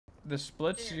the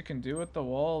splits you can do with the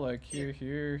wall, like here,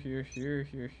 here, here, here,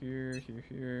 here, here, here,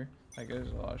 here. Like there's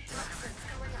a lot of shit.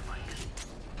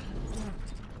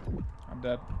 I'm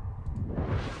dead.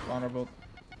 Vulnerable.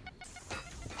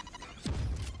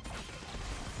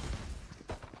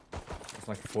 It's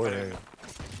like 4 there.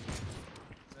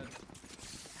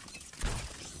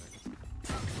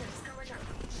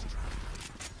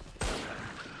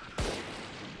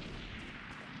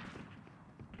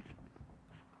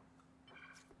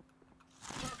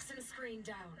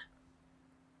 Down.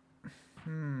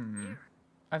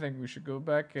 I think we should go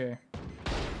back A.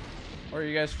 Or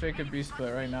you guys fake a B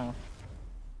split right now.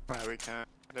 Right, we can't.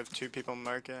 I have 2 people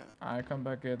market. I come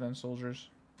back A then soldiers.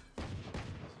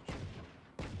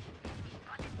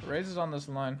 Raze is on this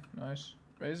line. Nice.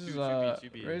 Raze is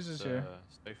Raze is here.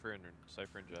 Cypher and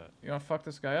Jet. You wanna fuck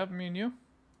this guy up, me and you?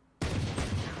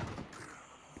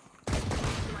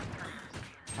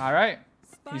 Alright.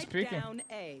 He's peeking. Down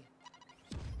A.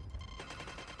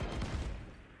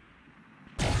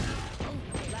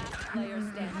 Player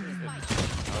standing.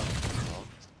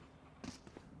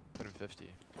 150.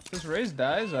 If this Raze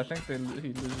dies, I think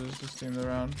he loses his team the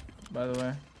round, by the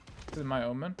way. This is my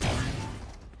omen.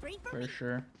 For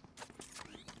sure.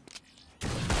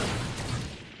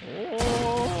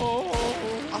 Oh!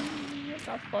 What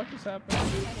the fuck is happening?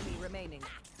 Enemy remaining.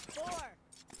 4.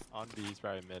 On B, he's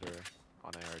probably mid or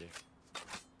on A already.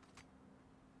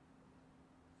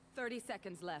 30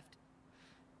 seconds left.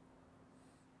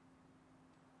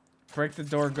 Break the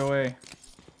door, go A.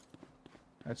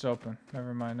 It's open.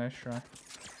 Never mind, nice try.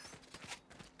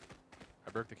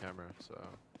 I broke the camera, so.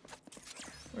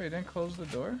 Wait, you didn't close the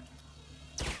door?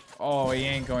 Oh, he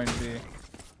ain't going B.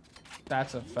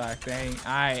 That's a fact.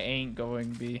 I ain't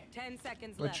going B. 10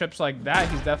 seconds With left. chips like that,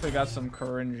 he's definitely got some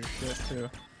cringe shit too.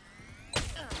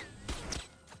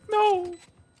 No!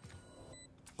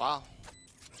 Wow.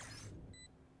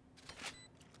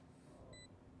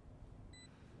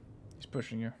 He's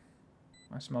pushing you.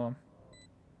 I smell him.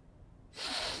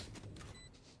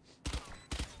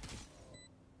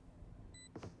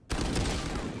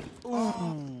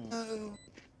 Ooh.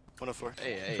 104.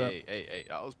 Hey.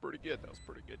 That was pretty good.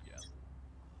 Yeah.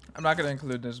 I'm not gonna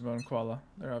include Nismo and Koala.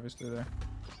 They're obviously there.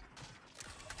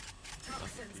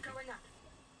 Toxins going up.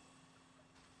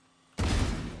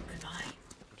 Goodbye.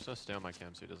 I'm just gonna stay on my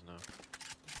cam so he doesn't know.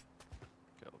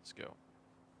 Okay, let's go.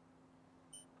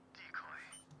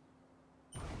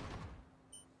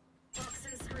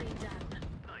 Toxin screen down.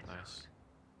 Nice.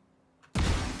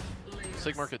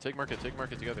 Take market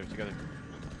together.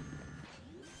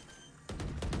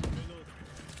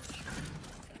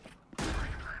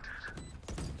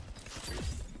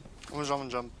 I'm gonna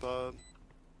jump.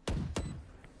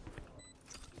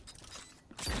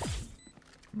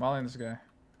 Mollying this guy.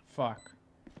 Fuck.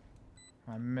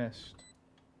 I missed.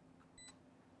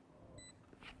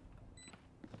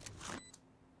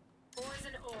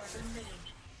 Poison orb emitting.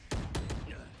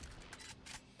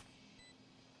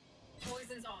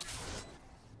 Poison's on.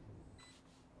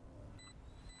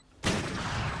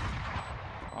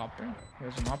 Operator?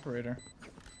 Here's an operator.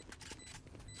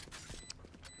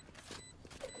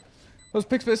 Those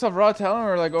picks based off raw talent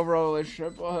or like overall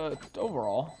relationship?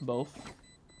 Overall, both.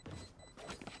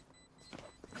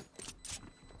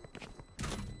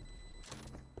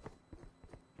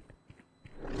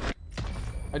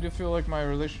 I do feel like my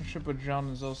relationship with John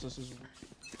and Zelsis is,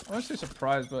 I want to say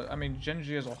surprised, but I mean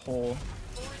Genji as a whole,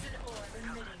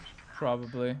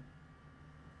 probably.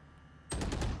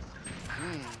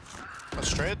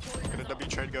 Let's trade. Get a W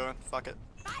trade going. Fuck it.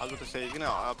 I was about to say he's gonna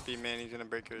up B man. He's gonna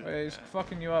break your. Wait, he's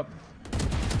fucking you up.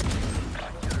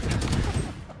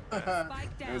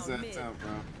 Spike down mid. Bro?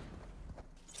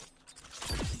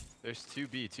 There's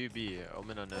 2B.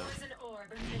 Omen unknown. Poison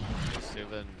orb emitting. There's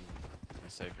Steven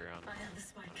safer on. I have the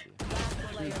spike.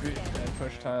 Yeah,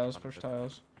 push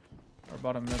tiles. Or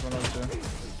bottom mid, one of the two.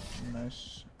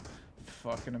 Nice.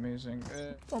 Fucking amazing.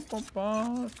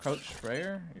 Coach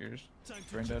Sprayer? You're just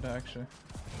brain dead actually.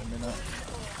 Didn't mean that.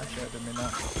 Actually, I didn't mean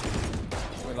that.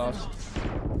 We lost.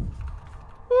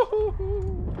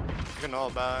 Woohoo! You can all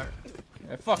back.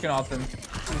 Yeah, fucking off them.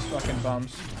 These fucking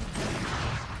bums.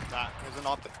 Nah, there's an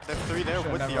op. There's 3 there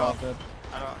Should've with never the op. opted.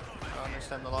 I don't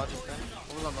understand the logic there.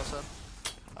 Omen's on my side.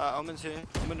 Omen's here.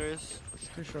 Omen is.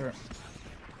 Too short.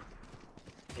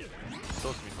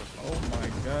 Close to me. Oh my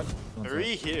god.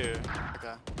 3 here.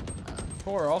 Okay.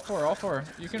 All four.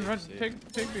 You can run, take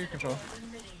B control.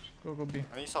 Go B. I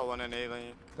think you saw 1 in A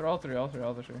lane. They're all three,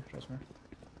 trust me.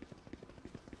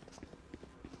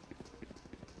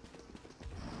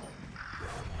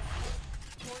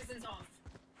 Poison's off.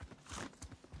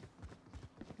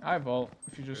 I vault,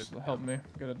 if you just help me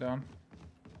get it down.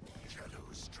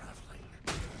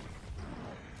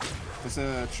 It's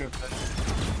a trip.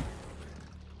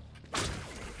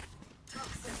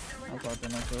 I'll pop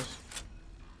in like this.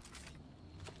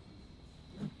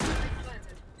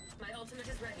 Planted. My ultimate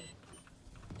is ready.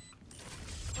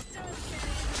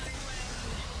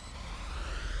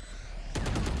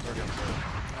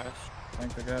 Nice.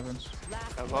 Thank the Gavins.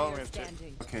 Last Well, we player have two.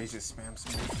 standing. Okay, he just spams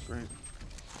some. Great.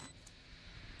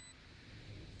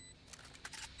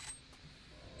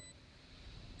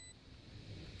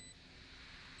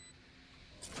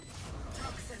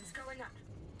 Toxins going up.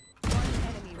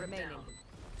 One enemy remaining.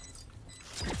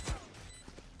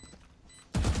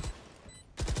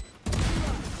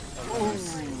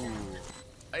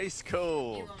 Ice You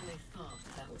cold. only thought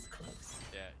that was close.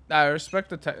 Yeah. I respect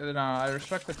the I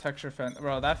respect the texture phantom.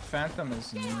 Bro, that phantom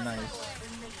is nice.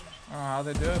 I don't know how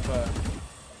they do it, but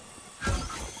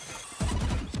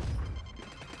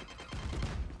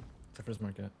Cypher's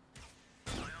market.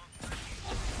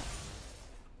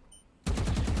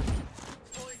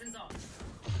 Poison's off.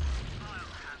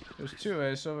 there's two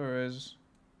A. Silver is.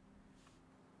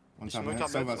 One Smoke time, man. top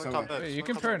mid, Silva, smoke top Silva. mid, Wait, you smoke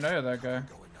can top mid. paranoia that guy.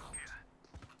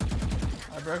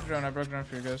 I broke drone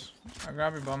for you guys. I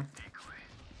grab your bum.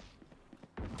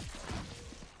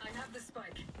 I have the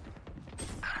spike.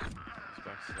 It's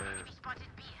backstage.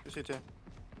 You see two.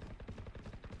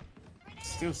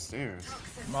 Still stairs.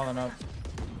 Mulling up.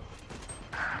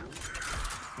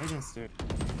 Agent stairs.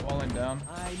 Walling down.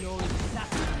 I know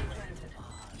exactly. Planted.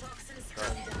 Toxins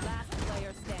screened down. Last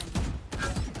player standing.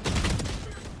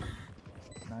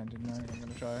 99. I'm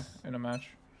gonna try in a match.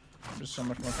 I'm just so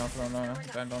much more confident on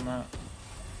that. Bend on that.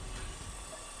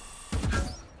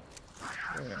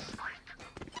 Yeah.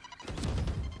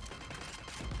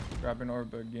 Grab an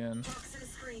orb again. Toxin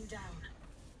screen down.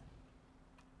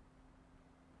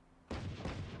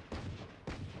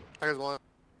 I got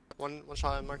one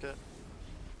shot in market.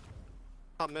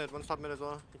 Top mid, one's top mid as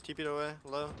well. He TP'd away,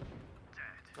 low.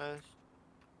 Nice.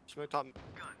 Smoke top.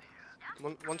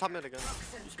 One top mid again.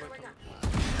 Toxins Smoke going top.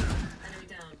 up. Enemy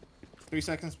down. 3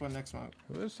 seconds for next smoke.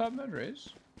 Who is top mid raise?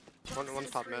 One's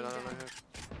top mid, I don't know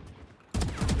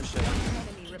who. Good shit.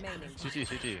 Enemy remaining.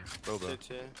 CT. Boba.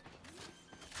 CT.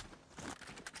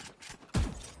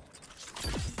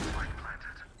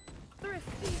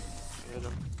 Thrifty. Hit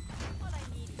him.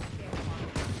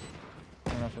 I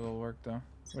don't know if it'll work though.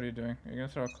 What are you doing? Are you gonna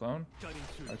throw a clone?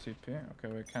 RTP?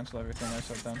 Okay, wait, cancel everything I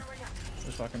said then.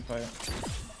 Just fucking fight.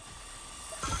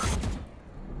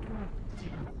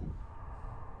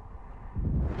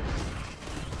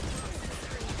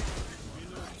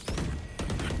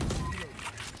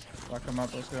 Lock him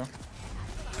up, let's go.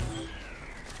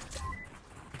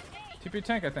 TP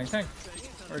tank, I think. Tank.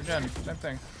 Or Gen, same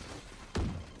thing.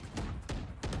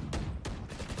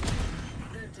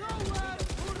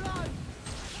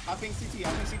 Hopping CT,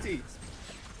 hopping CT.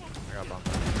 I got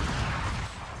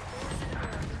bomb.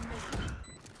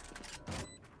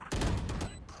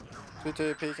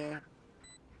 CT peeking.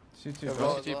 CT, Yeah,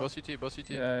 both. well. Both CT.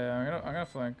 Yeah, I'm gonna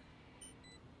flank.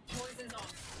 Poison's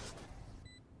off.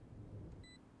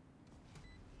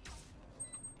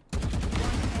 One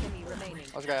enemy remaining.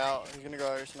 Let's go out. He's gonna go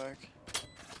out your smoke.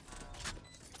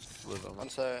 Live on. One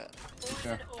set.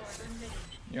 Poison orb emitting.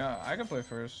 Yeah, I can play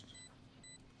first.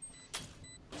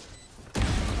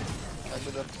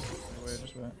 Exit up. Wait,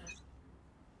 just wait.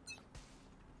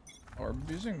 Orb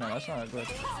using? No, that's not a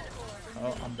glitch.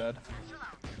 Oh, I'm dead.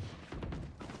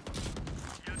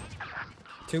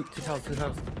 Two towers.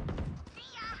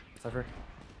 Cypher.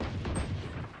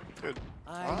 Good.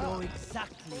 I Ah. know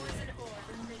exactly. Poison orb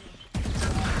emitting.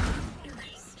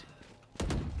 Erased.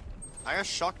 I got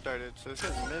shock darted, so this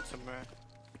guy's mid somewhere.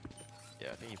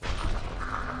 Yeah, I think he.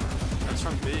 That's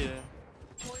from B. Yeah.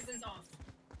 Poison's off.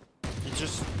 He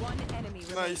just One enemy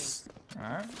remaining. nice.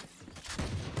 Alright.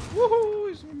 Woohoo!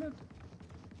 He's in mid.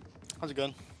 How's it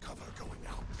going?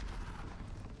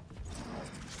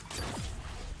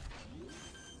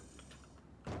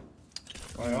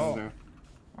 Why all?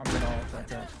 I'm gonna all attack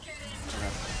that. Okay.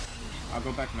 I'll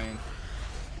go back main.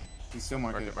 He's still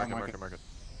market. Market.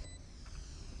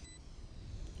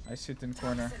 I sit in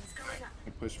corner. Toxins going up.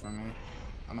 He pushed for me.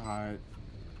 I'm hide.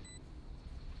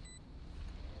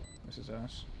 This is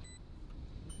ass.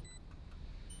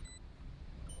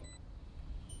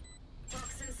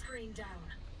 Toxin screen down.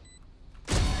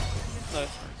 Nice.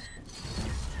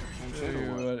 Same Show shit or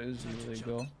you what? what is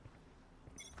illegal.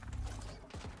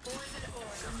 Poison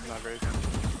orb Not very.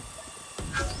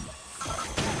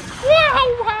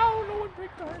 Wow! No one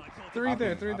break that. Three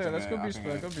there. Hopping Let's go mid, B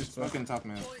split. Go B split. Smoking top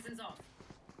mid. Poison's off.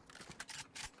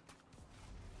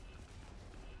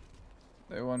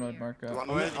 They one would mark One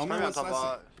up. way. I'm He's gonna probably on top slice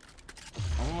lot.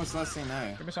 Almost less than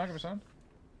that. Give me sound, give me sound.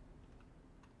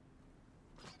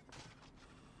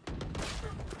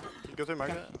 You go through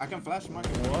market. I can flash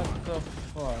market. What the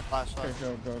fuck? Flash, Okay,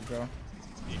 flash. go.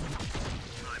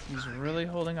 He's really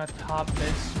holding a top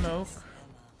mid smoke.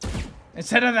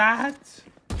 Instead of that,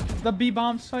 the B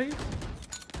bomb site.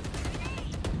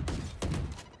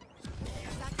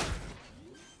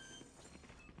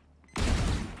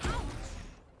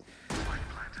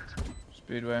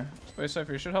 Speedway. Space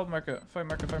Cypher, you should help market. Fight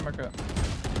market, fight market.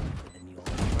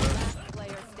 Last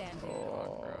player standing.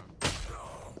 Oh.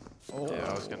 Yeah,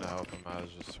 I was gonna help him. I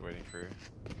was just waiting for you.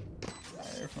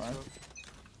 Yeah, you're fine.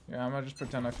 Yeah, I'm gonna just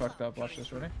pretend I fucked up. Watch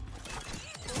this, ready?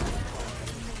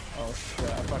 Oh shit,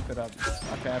 I fucked it up.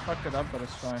 Okay, I fucked it up, but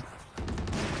it's fine.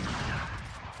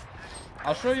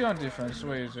 I'll show you on defense, it's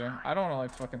way easier. I don't wanna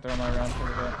like fucking throw my round for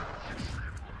the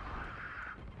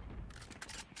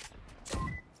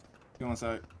Go on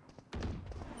side.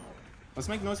 Let's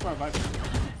make noise for our Viper.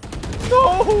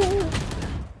 No!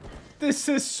 This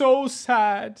is so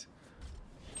sad.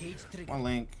 One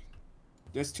link.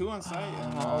 There's 2 on site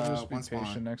and I'll just be one patient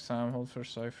spawn. next time. Hold for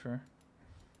Cypher.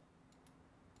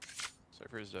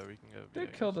 Cypher is dead. We can go. They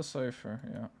killed the Cypher,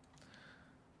 yeah.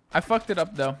 I fucked it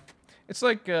up though. It's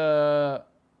like a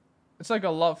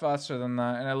lot faster than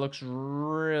that, and it looks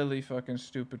really fucking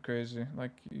stupid crazy.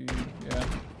 Like, yeah.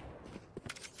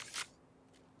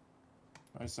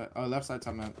 Right side. Oh, left side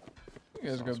top map. You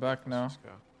guys go back now. Let's go.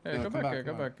 Hey, Yeah, go come back, back,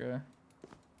 go come back.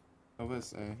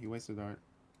 Elvis, he wasted dart.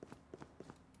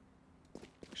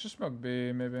 You should smoke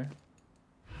B, maybe.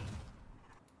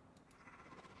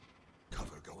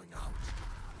 Cover going out.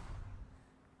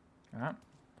 Alright,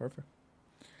 perfect.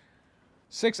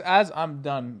 6 ads, I'm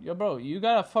done. Yo, bro, you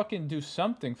gotta fucking do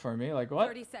something for me. Like, what?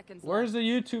 30 seconds Where's left.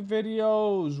 the YouTube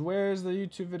videos? Where's the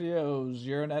YouTube videos?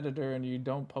 You're an editor and you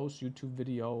don't post YouTube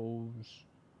videos.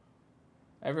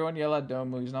 Everyone yell at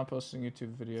Domu, he's not posting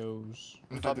YouTube videos.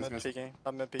 I'm Look top at this mid guy. peeking.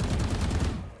 Top mid peeking.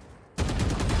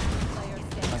 Player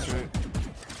That's standing. right.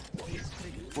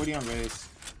 40 on race.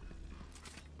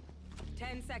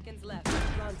 10 seconds left.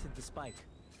 Planted the spike.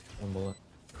 One bullet.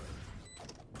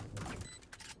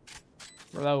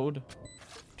 Reload.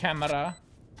 Camera.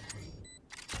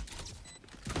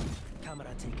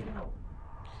 Camera taken out.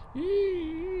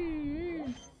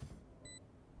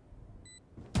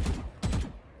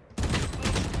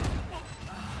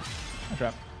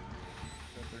 Trap.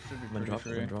 There should be One pretty drop,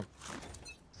 free. one drop.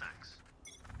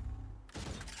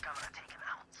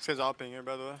 This guy's opping here,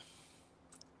 by the way.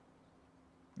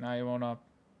 Nah, you won't up.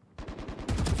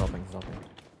 Dropping, dropping.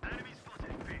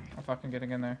 I'm fucking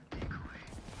getting in there.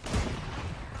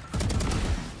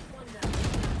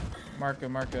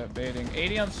 Market, baiting.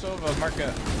 80 on Sova,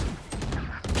 market.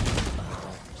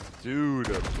 Dude,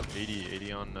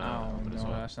 80 on. Oh what is no,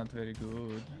 that? that's not very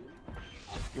good.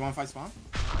 You want to fight spawn?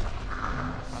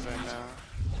 I'm right now.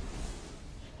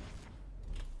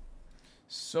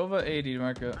 Sova 80,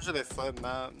 market. Where should they flip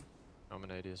map? I'm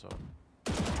an 80 as well.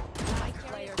 Last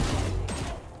player standing.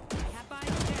 Kappa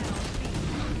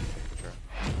down. Sure.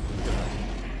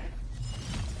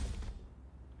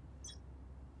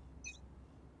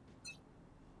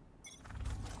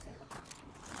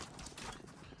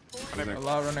 A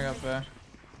lot running up there.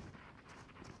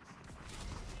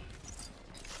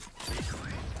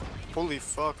 Holy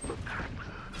fuck.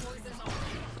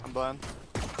 I'm blind.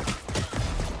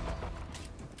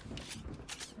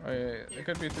 Oh yeah, it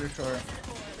could be through short.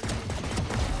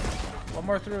 One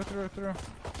more through.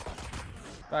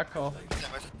 Back call.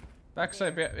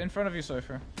 Backside, in front of you,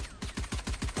 Cypher.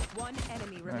 One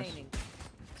enemy remaining.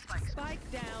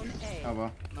 Spike down A.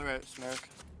 Elbow. Alright, smoke.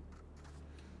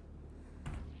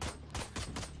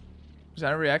 Does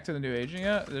that react to the new agent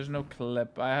yet? There's no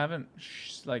clip. I haven't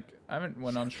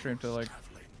went on stream to like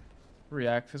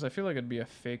react because I feel like it'd be a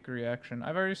fake reaction.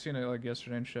 I've already seen it like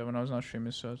yesterday and shit when I was not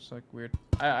streaming, so it's like weird.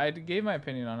 I gave my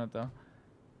opinion on it though.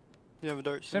 You have a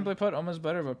dart. Simply put, almost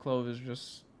better, but Clove is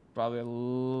just probably a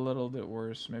little bit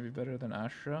worse. Maybe better than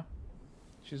Astra.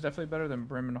 She's definitely better than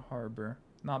Brim and Harbor.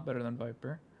 Not better than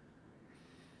Viper.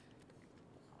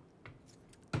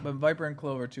 But Viper and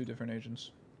Clove are 2 different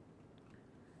agents.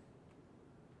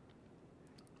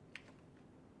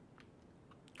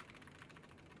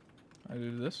 I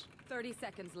do this. 30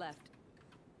 seconds left.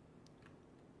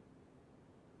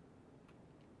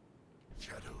 I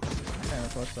can't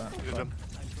request that. Use but him.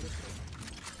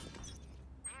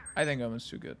 I think Omen's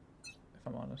too good, if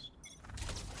I'm honest.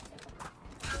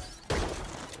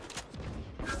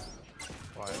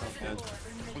 Why?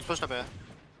 Let's push up here.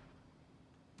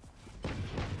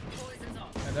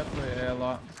 I definitely A a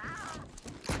lot.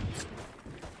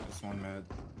 Just one mid.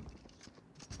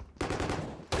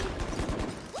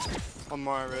 One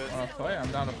more, right? Wanna fight?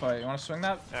 I'm down to fight. You wanna swing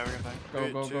that? Yeah, we're gonna fight. Go,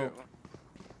 Three, go, two, go. one.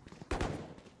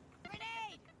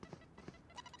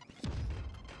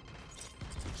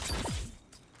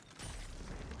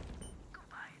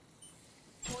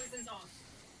 Poison's off.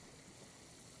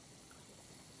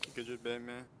 Good job, babe,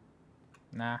 man.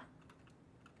 Nah.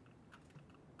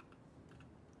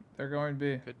 They're going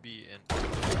B. Could be in.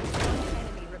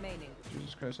 Enemy remaining.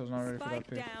 Jesus Christ, I was not ready for that Spike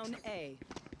pick. down A.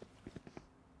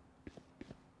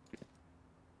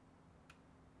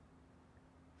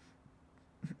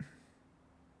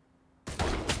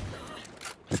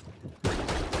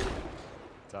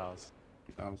 Tiles.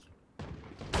 That was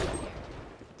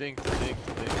Dink, dink, dink.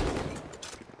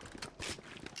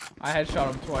 I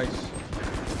headshot him twice,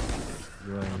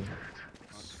 You're in.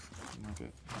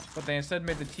 market. but they instead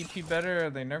made the TP better.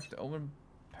 They nerfed Omen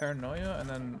Paranoia, and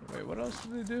then wait, what else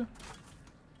did they do?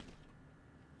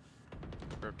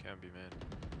 Burp can be man.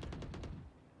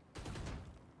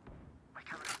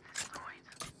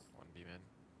 1B man.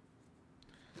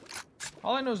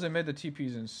 All I know is they made the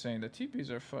TPs insane. The TPs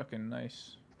are fucking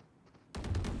nice.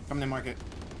 Coming in market.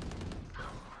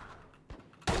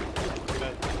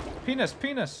 Penis,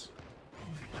 penis.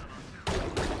 I'm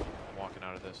walking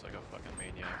out of this like a fucking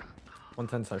maniac.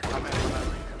 110 side. Get out of my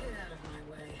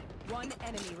way. One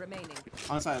enemy remaining.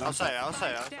 On side, on side. I'll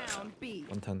say. Down B.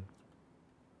 110.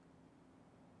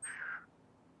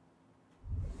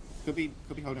 Could be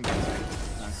holding back.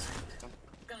 Nice.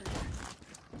 Gun.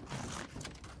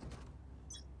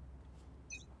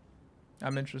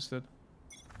 I'm interested.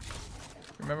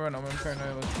 Remember when Omen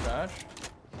Paranoia was trash?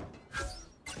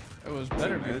 It was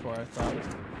better Good. before, I thought.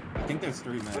 I think there's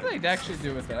 3 men. What did they actually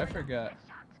do with it? I forgot.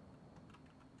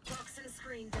 Toxin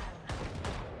screen down.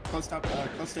 Close top,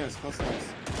 close stairs, close stairs.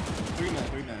 3 men,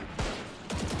 3 men.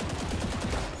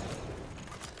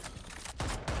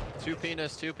 Two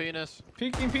penis, two penis.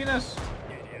 Peeking penis.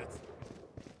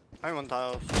 I want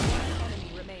tiles. One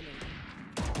enemy remaining.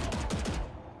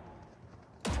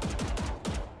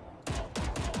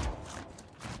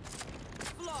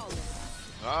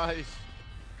 Flawless. Nice.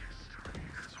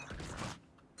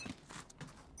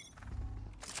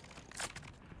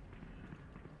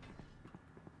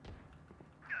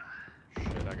 Shit,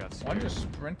 I got One scared. just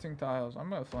sprinting tiles. I'm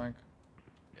gonna flank.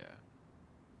 Yeah.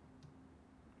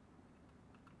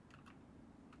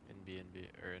 In B,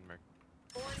 or in Merc.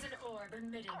 Poison orb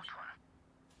emitting.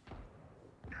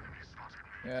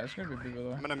 Yeah, it's gonna be big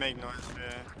though. I'm gonna make noise.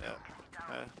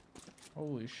 Yeah.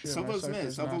 Holy shit. my Silva's mid,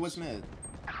 cypher's Silva was nuts. mid.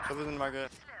 Silver's in the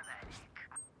market.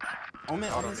 Omen,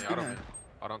 Out on Omen's me, out on mid. me.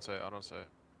 I don't say, I don't say.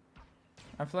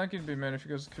 I'm flanking B man if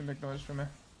you guys can make noise for me.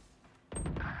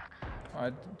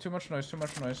 Alright, too much noise, too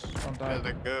much noise. Don't Yeah, die.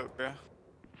 the goat, bro.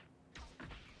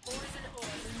 Poison orb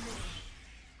emitting.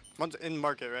 One's in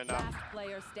market right now. Last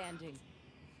player standing.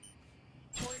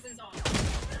 Poison's off.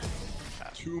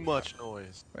 Too much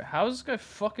noise. Wait, how is this guy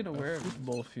fucking aware of the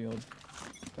football field?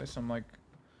 Play some like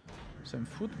some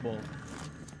football.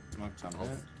 Smoke top mid.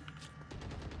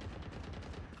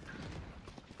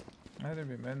 I think it'd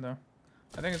be mid though.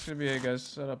 I think it's gonna be A guys.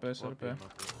 Set up A, set up A.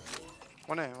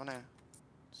 One A.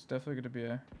 It's definitely gonna be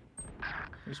A.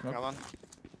 You smoke. Got one.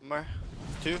 One more.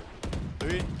 2,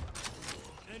 3.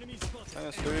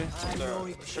 Minus 3.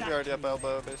 Should be already up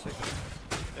elbow, basically.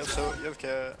 You have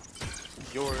cat.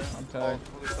 Your. I'm tagged.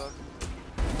 Holy fuck.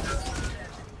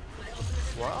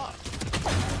 Wow.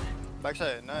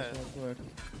 Backside, nice. Good.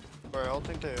 We're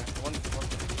ulting too. One.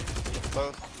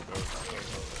 Both.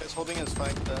 It's holding his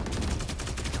flank there.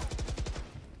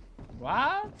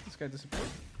 Wow, this guy disappeared.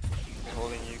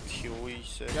 Holding you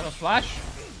QE6. You got a flash?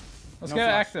 Let's No get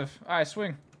it flash. active. Alright,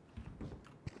 swing.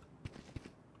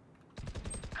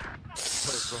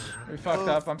 We fucked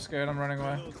up. I'm scared. I'm running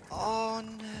away. Oh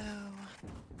no.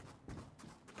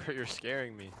 You're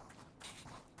scaring me.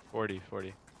 40.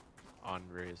 On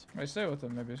raise. Wait, stay with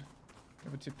him maybe. You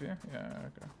have a TP? Yeah,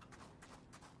 okay.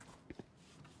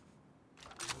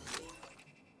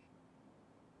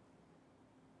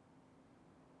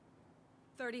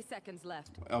 Thirty seconds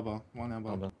left. Elbow, one elbow.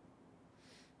 Elbow.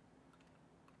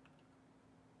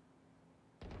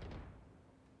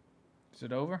 Is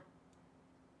it over?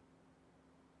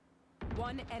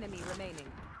 One enemy remaining.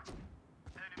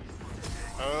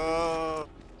 Oh.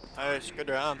 Nice. Good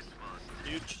round.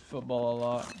 Huge. Football a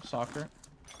lot. Soccer.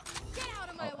 Get out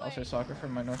of my way. I'll say soccer for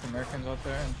my North Americans out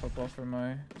there and football for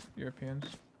my Europeans.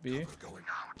 B. Yeah.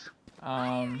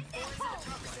 Oh,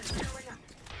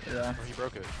 he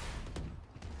broke it.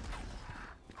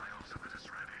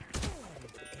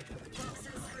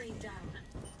 Toxin screen down.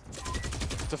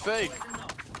 It's a fake.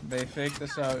 They faked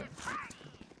this out.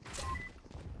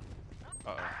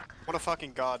 Uh-oh. What a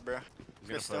fucking god, bro. He's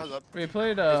gonna Still has push. up. We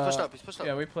played. He's pushed up. He's pushed up.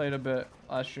 Yeah, we played a bit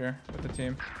last year with the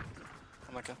team.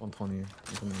 I'm okay. 120.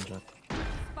 Incoming jet.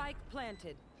 Spike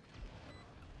planted.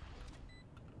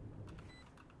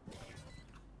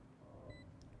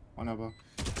 One elbow.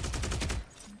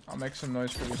 I'll make some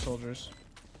noise for you soldiers.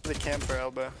 The camper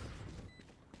elbow.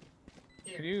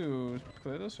 Can you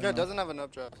clear this? Or Yeah, no? it doesn't have an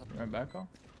up drop. Right back call.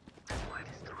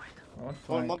 One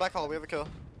One flank. back hall. We have a kill.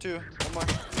 2. One more.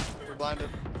 We're blinded.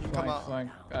 You can come Flank, out.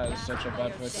 flank. That is such a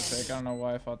bad fight to take. I don't know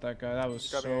why I fought that guy. That was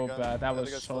Grabbing so your gun. bad. That Have a was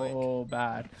good so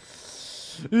bad.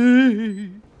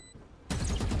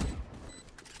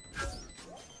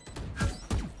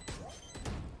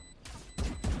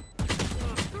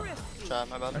 Shot,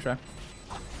 my bad. Nice try.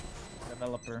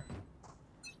 Developer.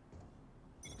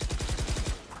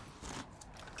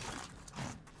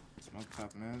 Smoke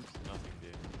top mid. Nothing,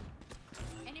 dude.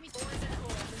 Enemy poison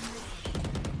orb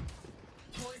emitting.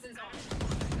 Poison's on.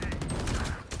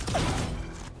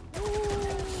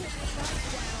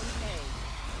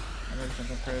 I did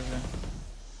something crazy.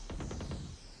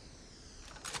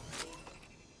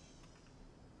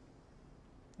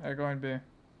 They're going B. Yeah,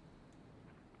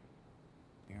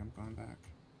 I'm going back.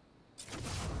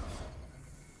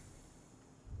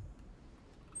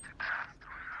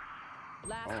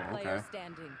 Last Oh, player okay.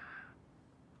 standing.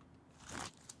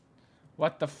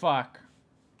 What the fuck?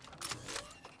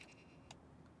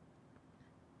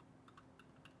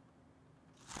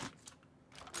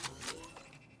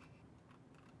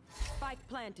 Spike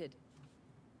planted.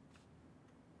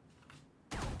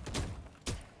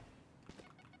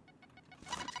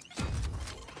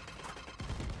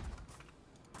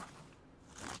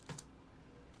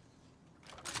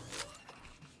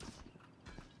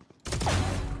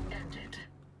 Ended.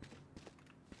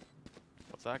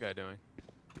 What's that guy doing?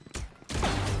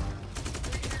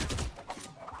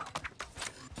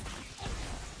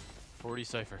 "40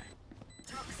 Cypher."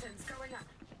 Toxins going up.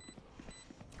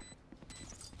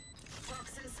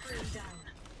 Toxin screen down.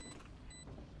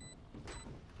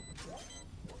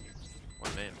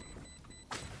 One main.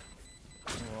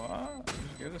 What?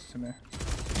 Just give this to me.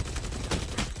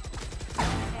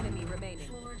 Enemy remaining.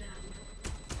 Floor down.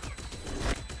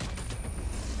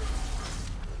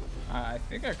 I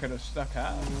think I could have stuck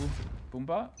out.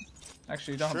 Boombot?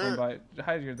 Actually, you don't Sure. have Boombot.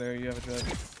 Hide you there, you have a judge.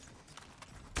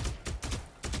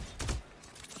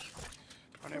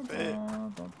 On your bait.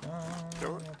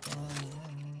 Sure.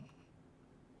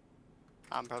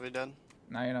 I'm probably dead.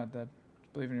 Nah, you're not dead.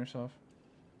 Just believe in yourself.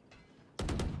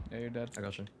 Yeah, you're dead. I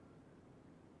got you.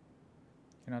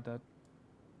 You're not dead.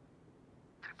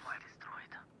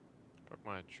 Fuck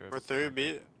my trip. We're 3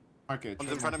 beat. Market.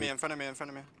 One's in front of me, in front of me, in front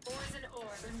of me. Poison orb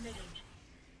emitting.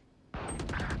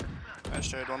 Nice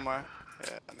trade, one more.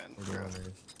 Yeah, I'm in. We're going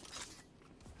underneath.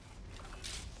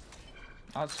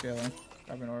 Out scaling.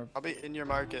 Grab an orb. I'll be in your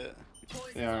market.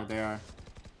 Poison They are, they are.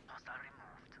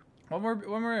 One more A,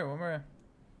 one more A.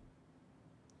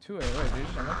 2 A, wait, did you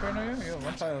just unlock right now? You have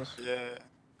 1 tiles. Yeah.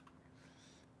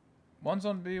 One's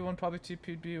on B, one probably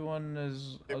TP'd B, one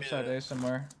is Maybe outside A. A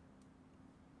somewhere.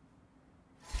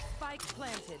 Spike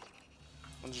planted.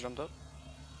 One's jumped up.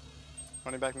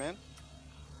 Running back man.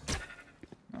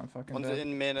 No, I'm fucking One's dead.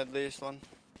 in main at least, one.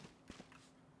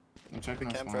 I'm Have checking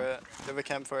a my camp spawn. for it. You have a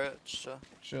camp for it. Chill.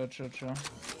 Chill.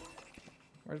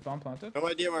 Where's bomb planted? No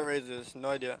idea where Raze is. No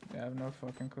idea. Yeah, I have no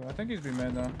fucking clue. I think he's B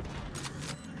mid though.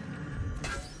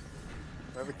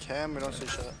 We have a cam, we don't see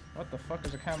shit. What the fuck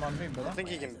is a cam on me, bro? I think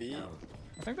he can beat.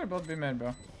 I think they're both B mid,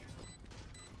 bro.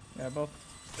 Yeah, both.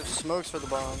 There's smokes for the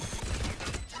bomb.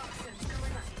 toxins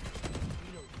going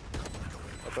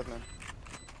up. Up with man.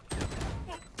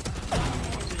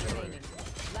 Enemy remaining.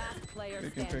 Last player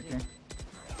Picking. standing.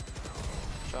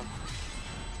 Shot.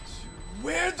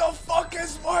 Where the fuck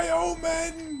is my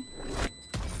omen?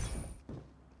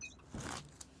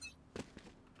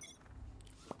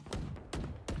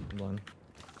 I'm blind.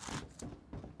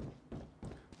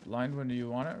 Blind when do you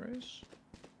want it, Race?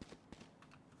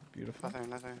 Beautiful.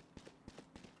 Nothing.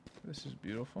 This is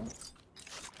beautiful.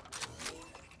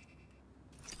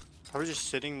 How are we just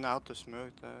sitting out the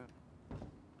smoke there?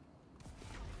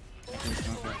 B.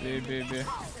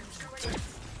 Toxins going up.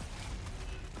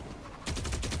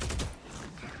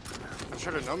 I'm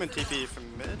sure the Noman TP from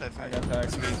mid, I I think. got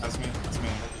That's tagged. me, that's me, that's me.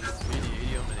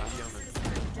 80 omen, 80 omen.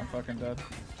 I'm fucking dead.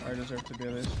 I deserve to be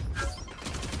at least.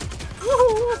 I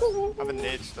have a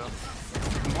nade still.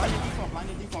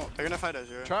 Blinded default. They're gonna fight us,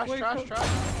 yeah. Trash. Enemy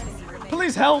remaining.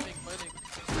 Please help!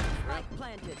 Spike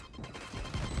planted.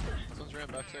 This one's ran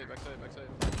backside.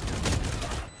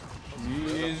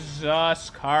 Jesus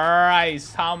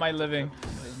Christ. How am I living?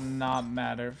 Does not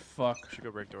matter. Fuck. Should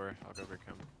go break door. I'll go break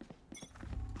him.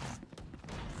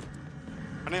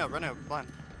 Running out, blind.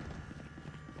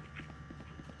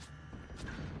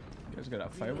 You guys gotta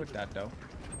fight with that though.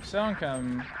 Sound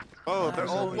cam. Oh, they're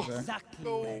all Exactly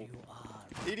where you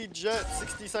are. 80 jet,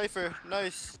 60 cipher.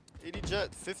 Nice. 80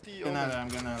 jet, 50 Getting out of omen. there, I'm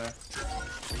getting out of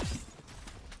there.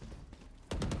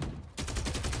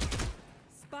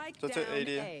 Spike That's down it,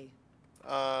 80.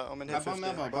 A. Omen hit 50.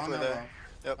 Elbow, Both were there.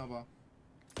 Yep. Elbow.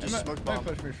 Just smoke Might bomb.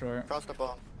 push me short. Cross the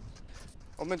bomb.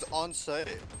 Omen's on site.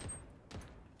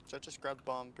 Jet just grabbed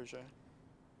bomb, for sure.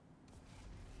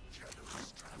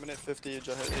 Omen hit 50,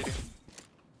 Jet hit 80.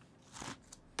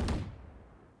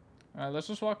 Alright, let's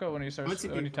just walk out when he starts. What's he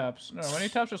When he do? taps. No, when he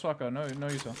taps, just walk out. No, no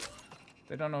use.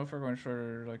 They don't know if we're going short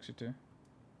or like C2.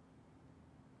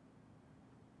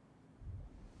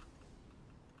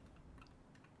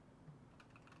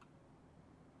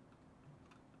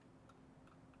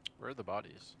 Where are the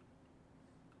bodies?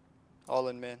 All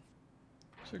in main.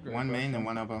 It's a great One main question. and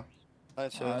one elbow.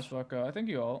 Nice hit. Let's walk out. I think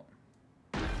you ult.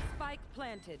 Spike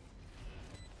planted.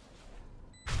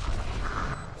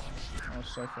 I'll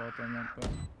cypher out there, man. But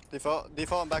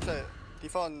Default and backside.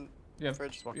 Default and yeah,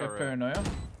 fridge. Walk you have out right. paranoia.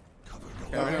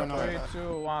 No, Okay, no, no, 3, no.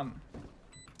 2, 1.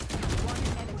 One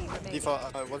enemy remaining. Default,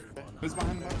 what? Who's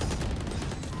behind the box?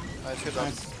 Nice, good job.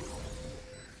 Nice.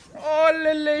 Oh,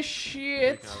 lily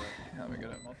shit! Taking out Let me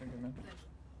get it. I'll think of it.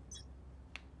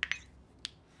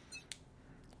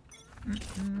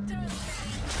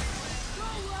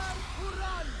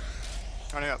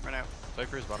 Running up, running up.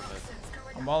 Cypher is bottom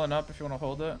mid. I'm walling up if you want to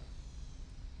hold it.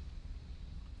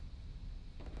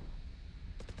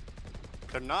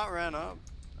 They're not ran up.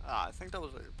 Ah, I think that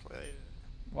was a play.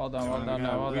 Well done, well We done,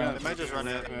 got- well we got- done. They might just run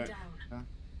it. Right. Down.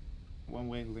 One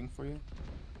way link for you.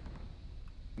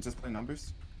 And just play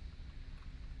numbers.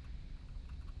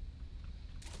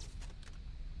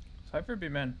 Cypher be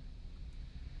men.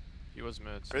 He was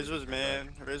mid. so Riz he was was man.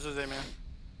 Riz was a man.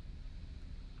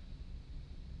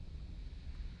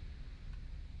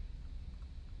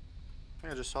 I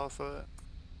think I just saw a foot.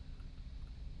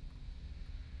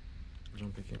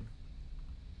 Jump picking.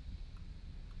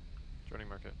 Joining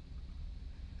market.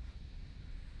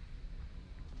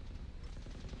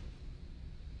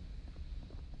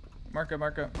 Mark it,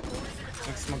 mark it.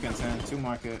 Six smoke and 10. 2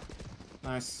 market.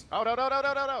 Nice. Out, out, out, out,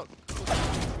 out, out, out!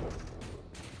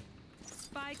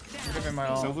 Spike Give me down. my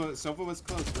ult. Silva was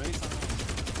close,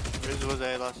 right? Riz was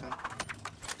a last time.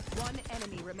 One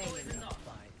enemy remaining.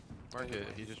 Market,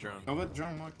 he just drowned. Silva,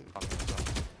 drone market.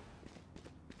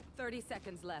 30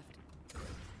 seconds left. I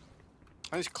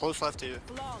think he's close left to you.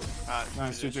 Flawless.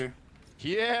 Nice, GG.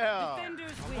 Yeah!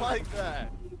 Defenders I win. like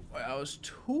that! Wow, that was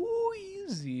too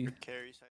easy. Carry.